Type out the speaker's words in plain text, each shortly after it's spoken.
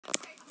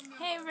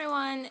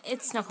everyone,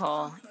 it's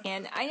Nicole,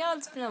 and I know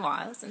it's been a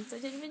while since I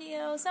did a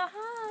video, so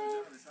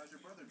hi!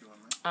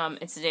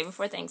 It's the day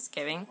before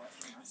Thanksgiving,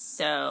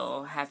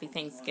 so happy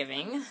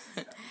Thanksgiving.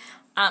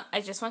 I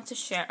just want to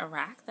share a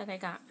RAK that I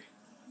got,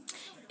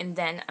 and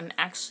then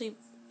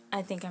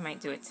I think I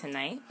might do it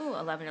tonight. Ooh,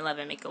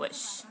 11/11, make a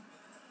wish.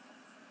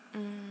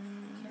 Don't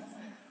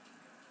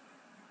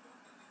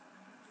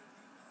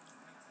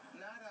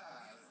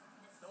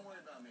worry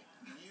about me.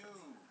 You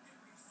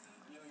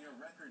and your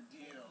record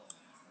deal. Is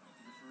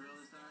it for real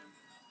this time?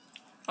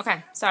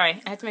 Okay,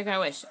 sorry, I had to make my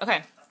wish.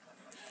 Okay.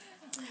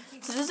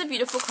 So this is a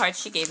beautiful card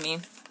she gave me,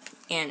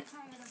 and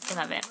I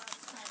love it.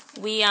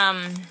 We are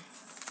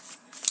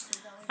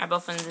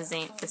both on the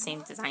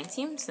same design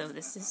team, so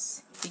this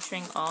is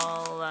featuring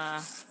all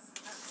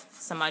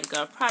some Odd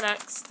Girl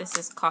products. This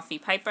is Coffee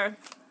Piper,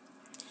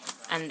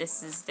 and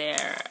this is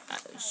their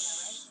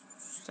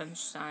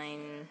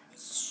Sunshine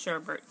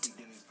Sherbet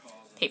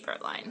paper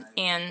line.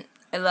 And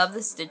I love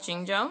the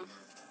stitching, Joe.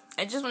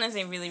 I just want to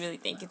say really, really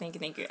thank you.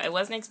 I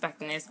wasn't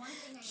expecting this.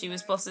 She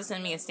was supposed to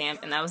send me a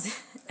stamp, and that was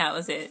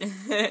it.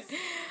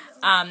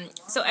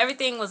 So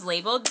everything was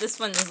labeled. This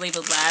one is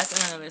labeled last,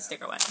 and then the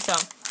sticker one. So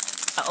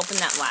I'll open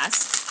that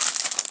last,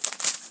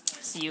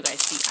 so you guys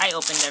see. I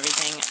opened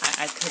everything.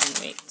 I couldn't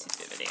wait to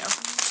do the video.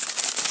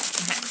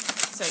 Okay.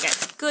 So I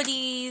got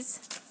goodies,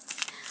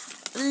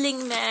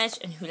 bling mesh,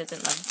 and who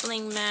doesn't love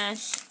bling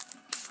mesh?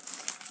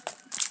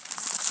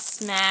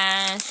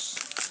 Smash.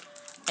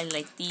 I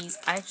like these.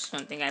 I just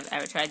don't think I've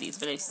ever tried these,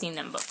 but I've seen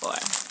them before.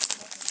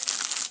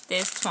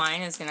 This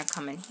twine is going to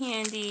come in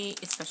handy,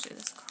 especially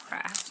this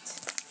craft.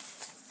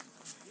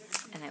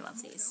 And I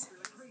love these.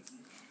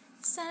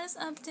 Status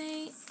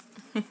update.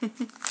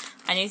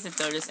 I need to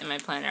throw this in my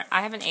planner.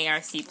 I have an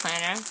ARC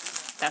planner.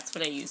 That's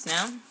what I use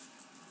now.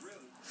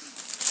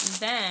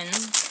 Then,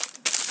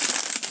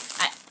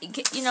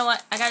 you know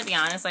what? I gotta be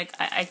honest. Like,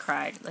 I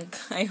cried. Like,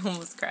 I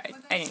almost cried.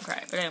 I didn't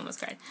cry, but I almost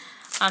cried.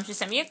 She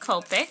sent me a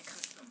Copic.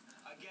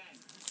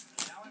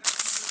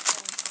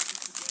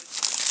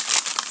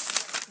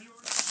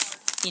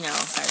 You know,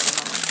 sorry, I'm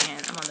on one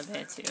hand. I'm on the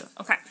bed, too.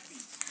 Okay.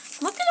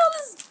 Look at all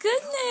this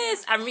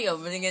goodness. I'm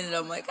reopening it, and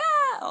I'm like,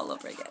 all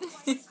over again.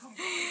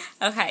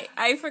 Okay,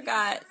 I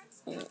forgot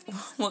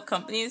what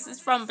company this is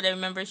from, but I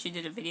remember she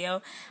did a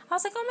video. I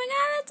was like, oh my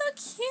god,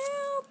 that's so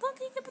cute. Look,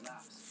 you can put the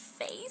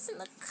face in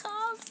the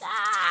cup.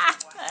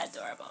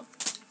 Adorable.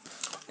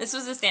 This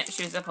was the stamp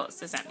she was supposed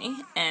to send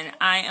me, and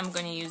I am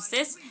going to use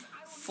this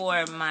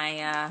for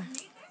my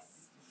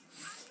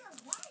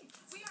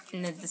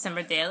in the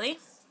December daily.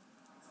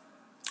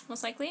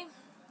 Most likely.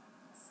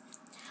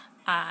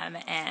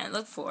 And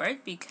look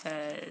forward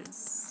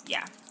because,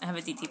 yeah, I have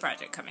a DT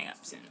project coming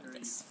up soon with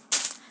this.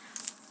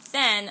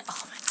 Then,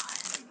 oh my god,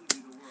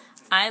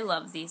 I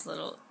love these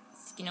little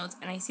sticky notes,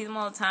 and I see them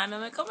all the time.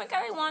 I'm like, oh my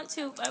god, I want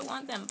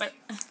them, but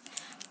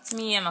to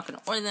me, I'm not going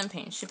to order them,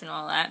 pay and ship and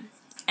all that.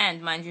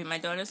 And mind you, my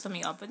daughter saw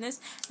me open this,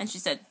 and she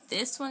said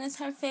this one is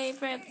her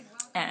favorite,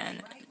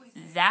 and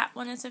that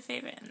one is her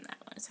favorite, and that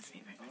one is her favorite.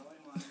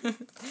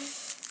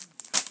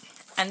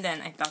 And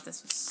then I thought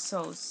this was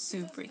so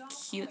super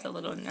cute, the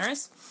little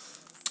nurse.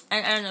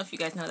 And I don't know if you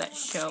guys know that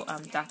show,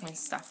 Dr.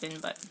 Stuffin,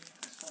 but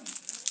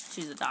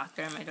she's a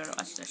doctor, and my daughter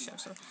watched that show.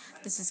 So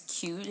this is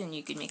cute, and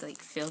you can make, like,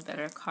 feel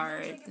better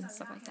cards and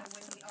stuff like that.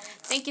 So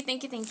thank you.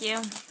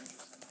 Yeah,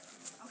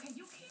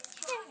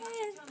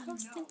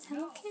 posted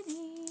Hello Kitty.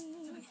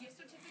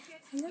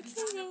 Hello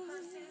Kitty.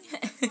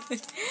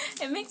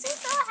 It makes me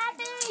so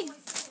happy.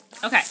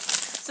 Okay,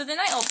 so then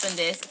I opened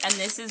this, and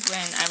this is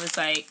when I was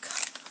like,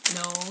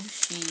 no,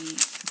 she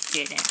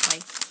didn't.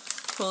 Like,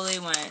 totally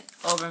went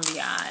over and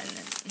beyond.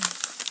 And,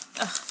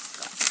 oh,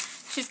 God.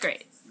 She's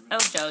great. Oh,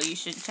 Joe, you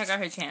should check out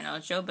her channel.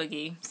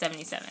 Joboogie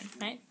 77,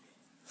 right?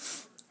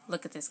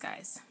 Look at this,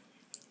 guys.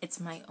 It's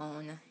my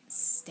own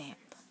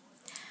stamp.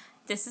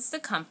 This is the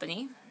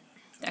company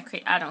that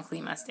I don't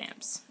clean my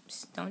stamps.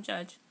 Just don't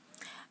judge.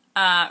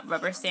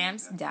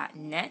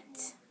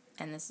 Rubberstamps.net.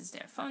 And this is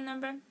their phone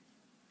number.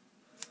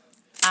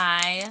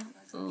 I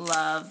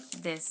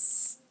love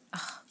this.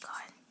 Oh, God.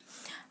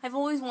 I've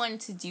always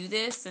wanted to do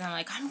this, and I'm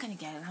like, I'm going to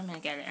get it, and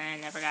I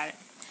never got it.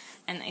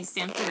 And I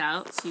stamped it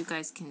out so you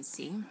guys can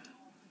see.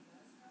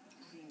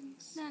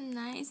 Isn't that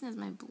nice? And there's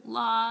my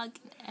blog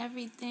and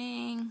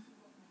everything.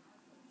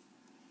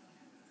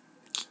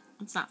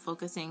 It's not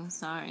focusing,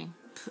 sorry.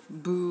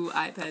 Boo,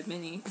 iPad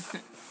mini.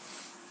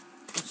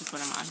 Which is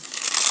what I'm on.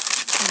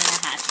 And then a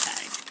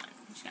hashtag,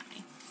 which got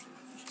me.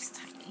 Which is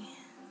tiny.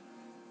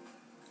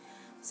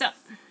 So,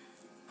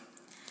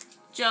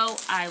 Joe,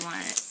 I want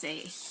to say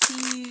a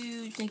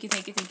huge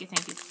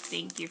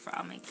thank you for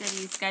all my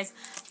goodies. Guys,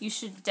 you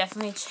should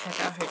definitely check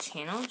out her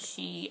channel.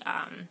 She,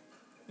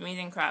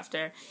 amazing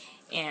crafter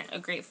and a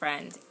great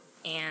friend.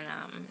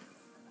 And,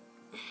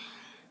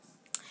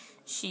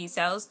 she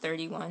sells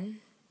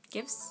 31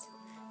 gifts.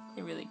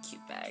 They're really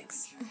cute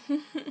bags.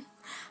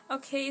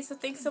 Okay, so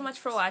thanks so much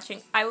for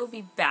watching. I will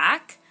be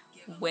back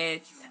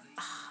with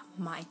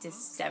my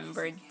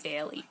December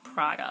daily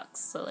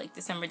products. So like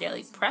December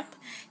daily prep,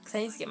 because I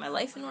need to get my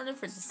life in order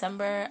for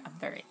December. I'm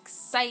very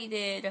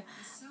excited.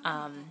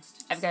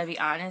 I've got to be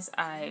honest,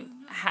 I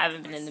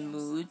haven't been in the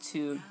mood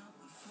to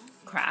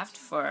craft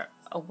for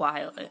a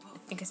while. I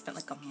think I spent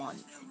like a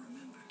month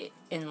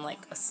in like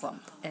a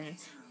slump, and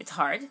it's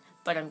hard,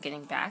 but I'm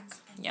getting back.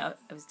 Yeah,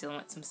 I was dealing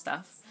with some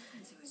stuff.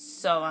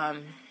 So,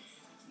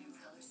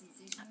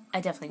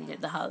 I definitely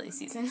needed the holiday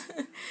season.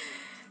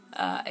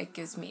 It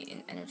gives me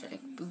an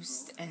energetic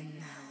boost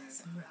and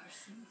some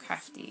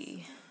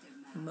crafty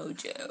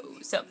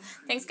mojo. So,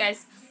 thanks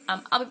guys.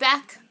 I'll be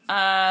back.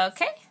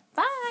 Okay,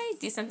 bye.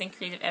 Do something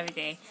creative every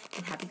day,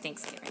 and happy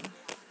Thanksgiving.